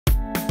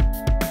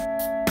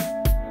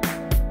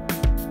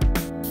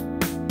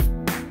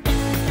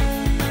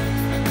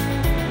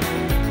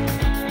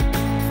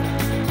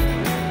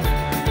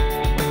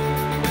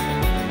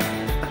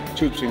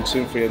choose between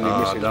Cynthia and your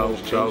missus.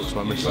 Don't choose.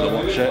 My missus will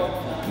watch it.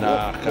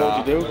 Nah, I can't.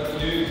 What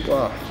would you do?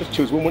 Oh, just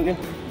choose one, wouldn't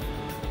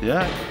you?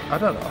 Yeah, I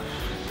don't know.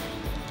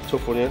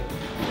 Tough one, yeah?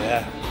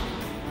 Yeah.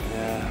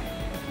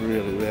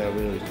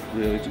 Really.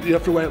 You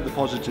have to weigh up the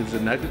positives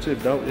and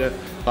negatives, don't you?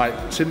 Like,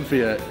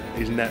 Cynthia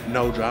is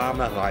no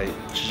drama. Like,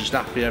 she's just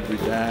happy every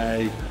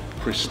day,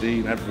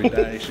 pristine every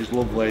day. She's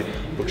lovely,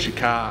 but she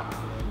can't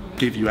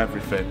give you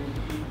everything.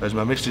 Whereas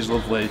my missus is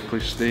lovely,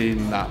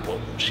 pristine, that, but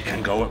she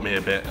can go at me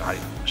a bit. Like,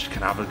 she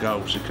can have a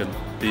go. She can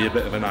be a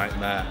bit of a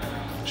nightmare.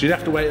 She'd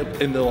have to wait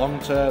up in the long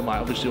term.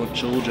 Like, obviously, want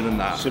children and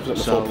that. Simply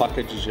like the full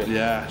package, is it?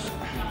 Yeah.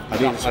 I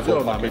don't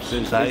know my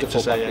missus. I hate to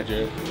say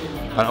it.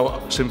 I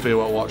know Cynthia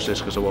won't watch this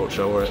because I won't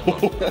show her it.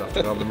 I have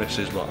to go on the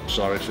missus, but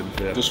sorry,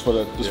 Cynthia. Just for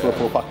the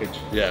full package.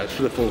 Yeah, it's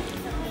for the full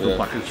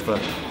package for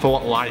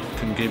what life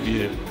can give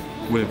you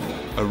with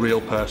a real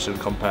person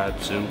compared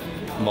to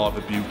more of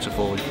a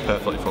beautiful,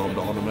 perfectly formed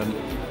ornament.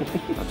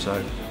 I'd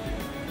say.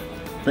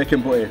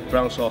 Bacon butty,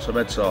 brown sauce or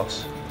red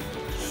sauce?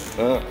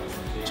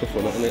 Tough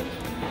one, isn't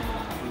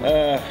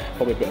it?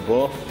 Probably a bit of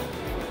both.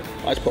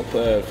 I just put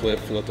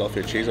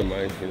Philadelphia cheese on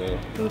mine, you know.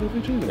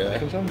 Philadelphia cheese?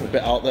 Yeah, a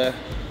bit out there.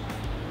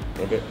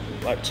 A bit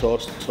like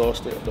toast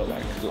it. I don't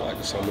like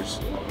the sandwich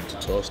to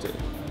toast it.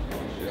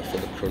 You know, for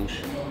the crunch.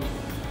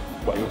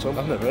 What are you talking?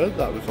 I've never heard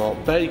that before.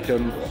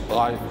 Bacon,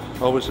 like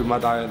obviously my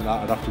diet and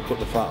that, I'd have to cut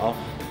the fat off.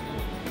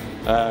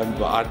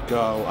 But I'd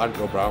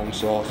go brown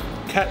sauce.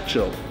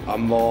 Ketchup,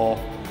 I'm more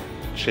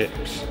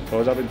chips. If I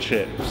was having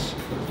chips,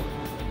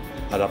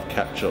 I'd have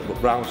ketchup. But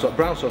brown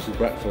sauce is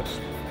breakfast.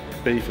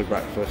 Beef for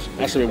breakfast.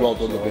 Has to be well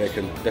done, the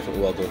bacon.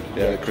 Definitely well done.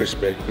 Yeah, really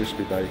crispy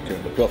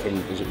bacon. The girlfriend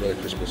is really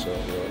crispy, so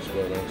you know, it's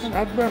very nice.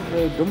 I haven't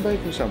really done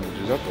bacon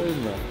sandwiches, have we,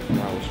 in the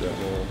house yet?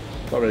 No.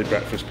 Not really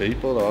breakfast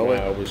people, though, are we?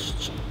 I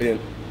was being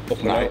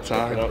up night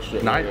time.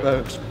 Night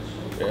birds.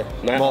 Yeah.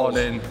 Night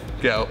morning, hours.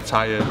 Get up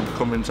tired,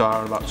 come into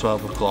town about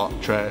 12 o'clock,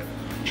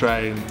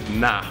 train,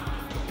 nap.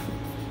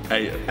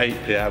 8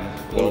 PM.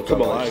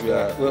 Come alive,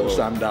 yeah. Little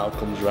Sandow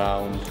comes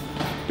round.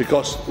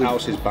 Because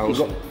house is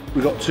bouncing.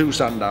 We've got two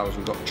Sandows.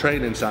 We've got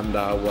training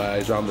Sandow where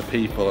he's around the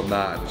people and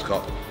that, and he's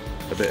got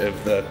a bit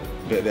of the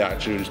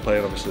attitude. He's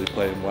playing, obviously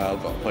playing well.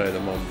 Got a player of the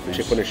month.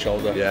 Chip on his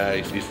shoulder. Yeah,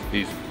 he's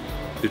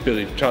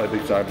Charlie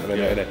big time at the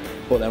minute, innit?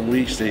 But then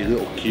we see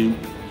little cute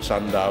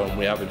Sandow, and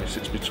we have him. He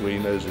sits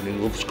between us, and he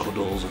loves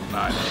cuddles and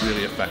that. He's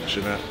really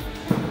affectionate,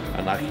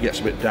 and like he gets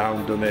a bit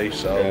down, doesn't he?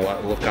 So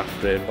like, look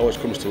after him. Always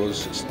comes to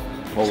us.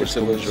 Always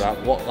comes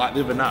around. What, like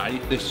the other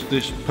night?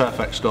 This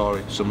perfect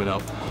story. Summing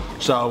up.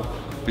 So.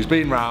 He's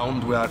been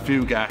round, we had a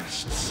few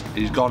guests,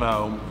 he's gone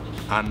home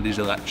and his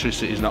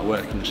electricity's not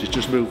working. He's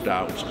just moved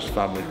out because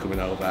family coming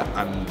over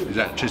and his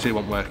electricity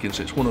wasn't working,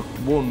 so it's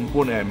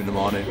 1 AM in the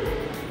morning.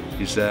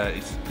 His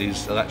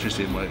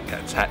electricity didn't work,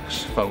 get a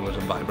text, phone was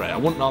on vibrate. I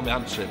wouldn't normally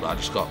answer it, but I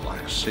just got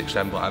like 6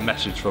 M, a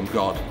message from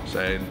God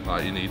saying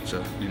like you need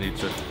to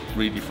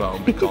read your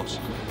phone because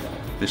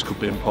this could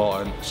be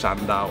important.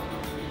 Sandow,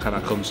 can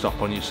I come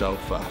stop on your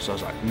sofa? So I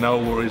was like, no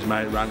worries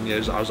mate, rang you.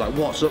 I was like,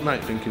 what's up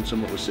mate? Thinking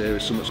something was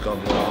serious, something's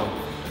gone wrong.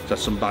 Had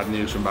some bad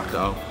news from back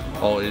home.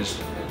 All his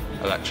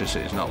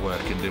electricity's not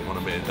working, didn't want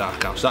to be in a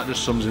dark house. That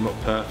just sums him up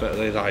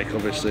perfectly. Like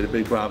obviously the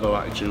big bravo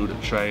attitude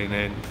at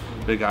training,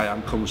 big I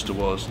am comes to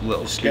us,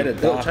 little scared of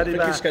the dark. I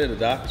think he's scared of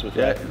the dark, to be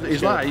fair. Yeah,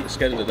 he's like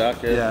scared of the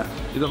dark, yeah.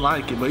 He don't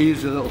like it, but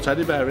he's a little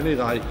teddy bear, isn't he?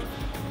 Like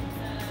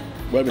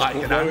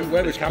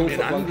where is comfort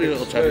angry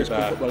little teddy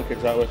bear.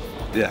 Blankets that way?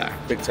 Yeah.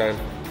 Big time.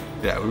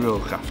 Yeah, we will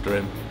look after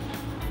him.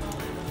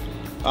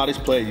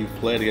 Hardest player you've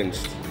played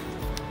against?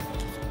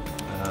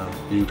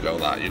 You go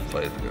that, you've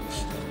played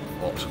against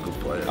lots of good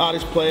players.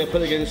 Hardest player,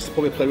 played against,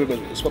 probably played with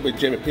him, it's probably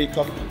Jamie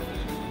Peacock.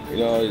 You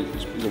know,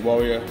 he's a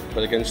warrior,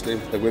 played against him,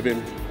 played with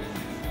him.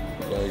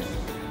 You know,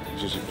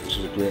 he's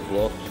just a great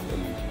bloke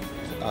and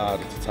he's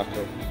hard to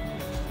tackle.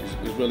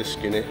 He's really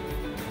skinny,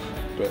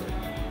 but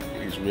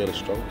he's really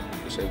strong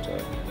at the same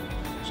time.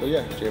 So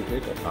yeah, Jamie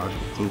Peacock.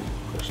 Cool.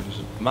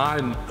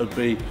 Mine would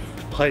be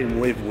playing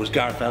with was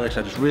Gareth Ellis.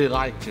 I just really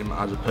liked him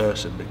as a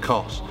person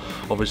because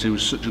obviously he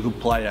was such a good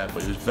player,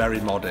 but he was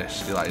very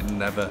modest. He'd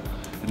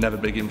never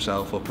big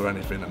himself up or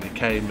anything, and he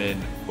came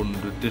in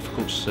under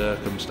difficult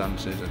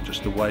circumstances, and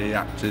just the way he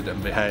acted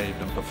and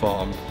behaved and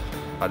performed,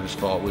 I just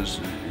thought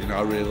was, you know,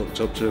 I really looked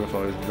up to him. I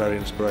thought he was very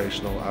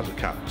inspirational as a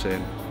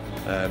captain,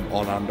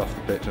 on and off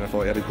the pitch, and I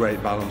thought he had a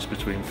great balance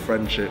between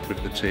friendship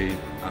with the team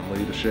and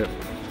leadership.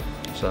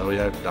 So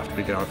yeah, it'd have to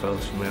be Gareth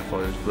Ellis for me. I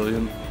thought he was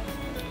brilliant.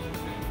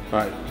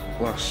 Right,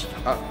 last,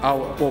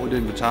 what are we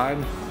doing for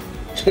time?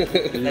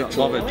 Just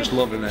loving it.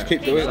 Just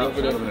keep doing it,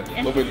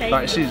 loving it.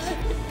 Right,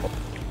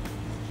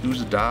 who's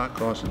the dark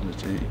horse in the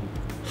team?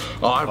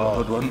 Oh, I've got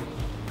a good one.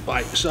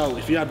 Like, so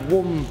if you had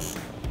one,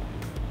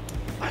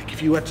 like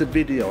if you had to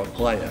video a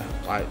player,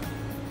 like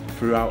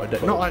throughout a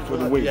day, not like for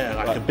the week, yeah,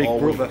 like a Big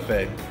Brother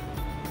thing.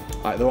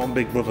 Like they're on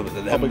Big Brother, but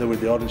they're there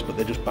with the audience, but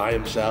they're just by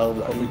themselves.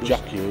 Probably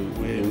Jack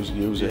Hughes.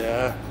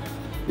 Yeah.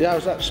 Yeah, I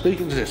was like,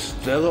 speaking to this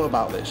fellow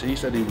about this. He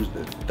said he was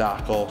the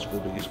dark horse for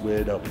the biggest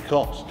weirdo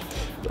because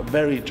a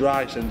very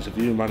dry sense of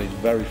humour, and he's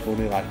very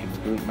funny, like in the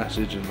group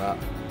message and that.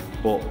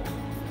 but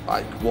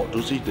like, what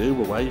does he do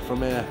away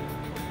from here?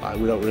 Like,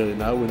 we don't really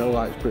know. We know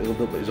like he's pretty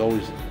good, but he's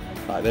always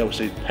like, they always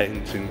see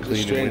painting,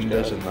 cleaning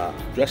windows and that.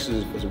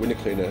 Dresses as a window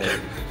cleaner.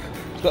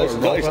 He's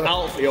got his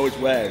outfit he always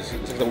wears.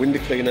 It's like a window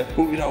cleaner.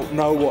 But we don't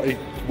know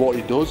what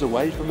he does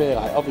away from here.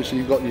 Like, obviously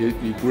you've got your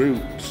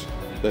groups,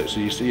 so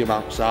you see him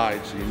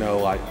outside, so you know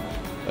like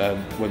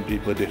when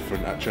people are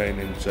different at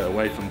training to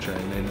away from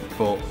training.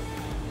 But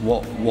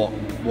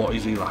what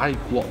is he like?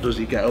 What does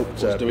he get up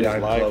to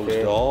behind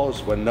closed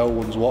doors when no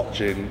one's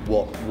watching?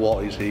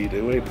 What is he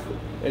doing?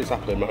 He's a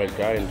happily married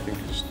guy and I think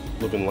he's just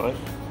living life.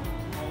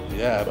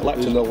 Yeah, I'd like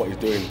to know what he's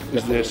doing.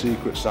 Is there a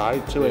secret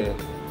side to it?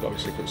 Got a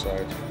secret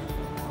side.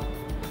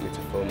 Need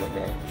to film that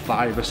guy.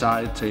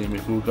 Five-a-side team,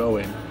 if we're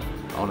going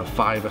on a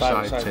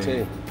five-a-side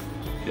team.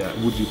 Yeah,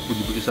 would you put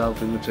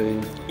yourself in the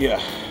team?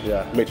 Yeah.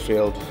 Yeah.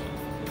 Midfield.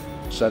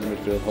 Centre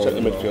midfield.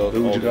 Centre midfield.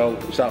 Who would you go?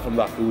 Start from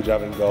back. Who would you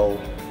have in goal?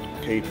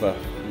 Keeper.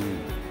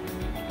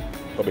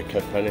 Probably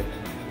Kev Penny.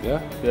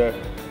 Yeah. Yeah.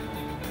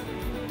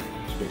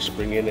 Just a bit of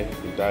spring in it. You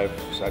can dive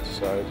side to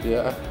side.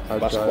 Yeah.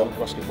 Basketball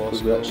good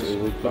skills.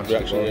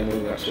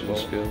 Reaction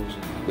skills.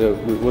 Yeah.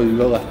 Will you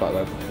go left back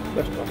then?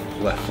 Left back.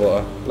 Left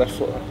footer. Left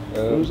footer.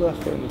 Who's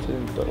left foot in the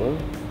team? Don't know.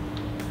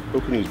 Who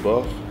can use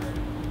both?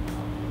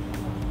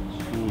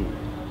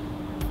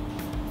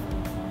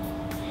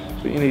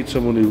 I think you need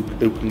someone who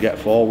can get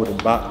forward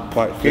and back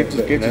quite fit.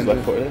 Gibbs is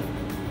left footed.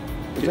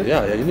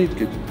 Yeah, you need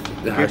Gibbs.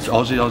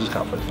 Aussies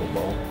can't play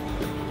football.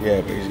 Yeah,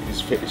 but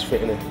he's fit,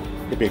 innit?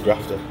 He'd be a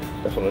grafter,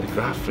 definitely.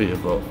 Graft for you,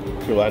 but... You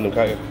can rely on him,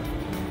 can't you?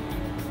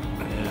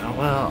 Yeah,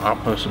 well, I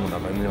personally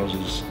wouldn't have any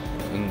Aussies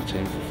in the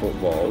team for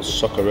football.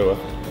 Socceroo.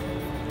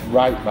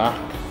 Right back.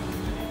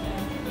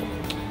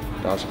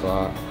 That's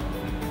Clark.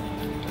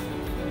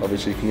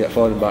 Obviously, he can get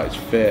forward and back,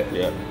 he's fit.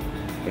 Yeah.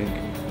 I think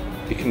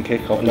he can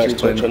kick off. Nice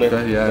touch,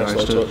 innit? Yeah,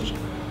 nice touch.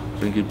 I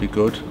think he'd be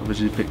good.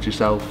 Obviously, you picked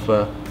yourself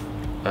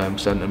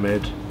centre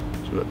mid. So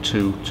we've got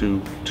two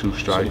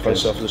strikers. So you find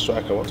yourself as a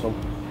striker, what, Tom?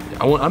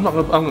 I'm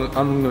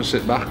going to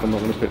sit back. I'm not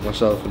going to pick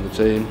myself in the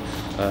team.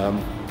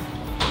 I'm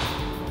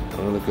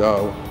going to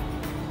go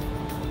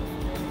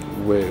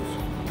with.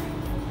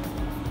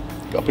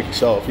 You got to pick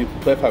yourself. You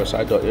play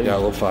five-a-side, don't you? Yeah, I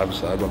love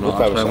five-a-side, but I'm not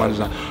playing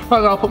Wednesday.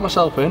 Right, I'll put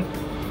myself in.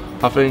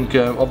 I think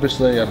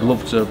obviously I'd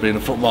love to be in a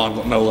football. I've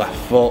got no left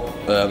foot,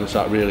 so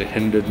that really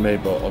hindered me.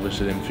 But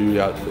obviously the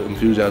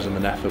enthusiasm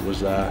and effort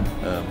was there.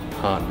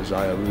 Heart and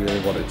desire,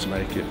 really wanted to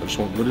make it, but just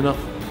wasn't good enough.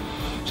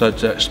 So I had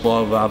to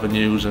explore other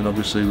avenues, and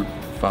obviously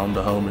found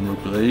a home in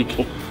rugby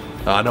league.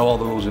 I know all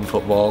the rules in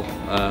football,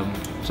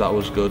 so that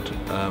was good.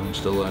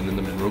 Still learning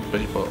them in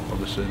rugby, but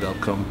obviously they'll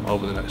come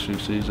over the next few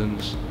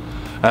seasons.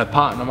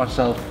 Partner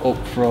myself up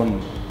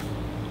front.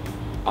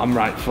 I'm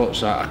right foot,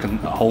 so I can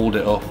hold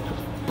it up.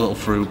 Little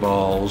through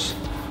balls.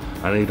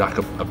 I need like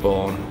a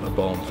born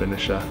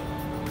finisher.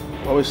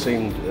 I've always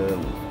seen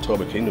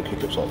Toby Kingdom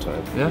kick-ups all the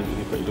time. Yeah.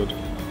 He's pretty good.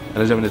 And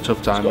he's having a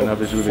tough time and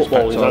obviously with his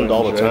football in his hand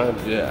all the time.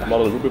 Yeah.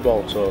 More than the rugby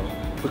ball, so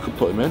we could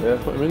put him in. Yeah.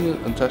 Put him in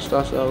and test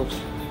ourselves.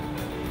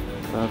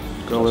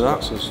 Go with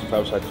that. That's a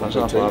five-a-side That's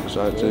our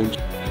five-a-side team.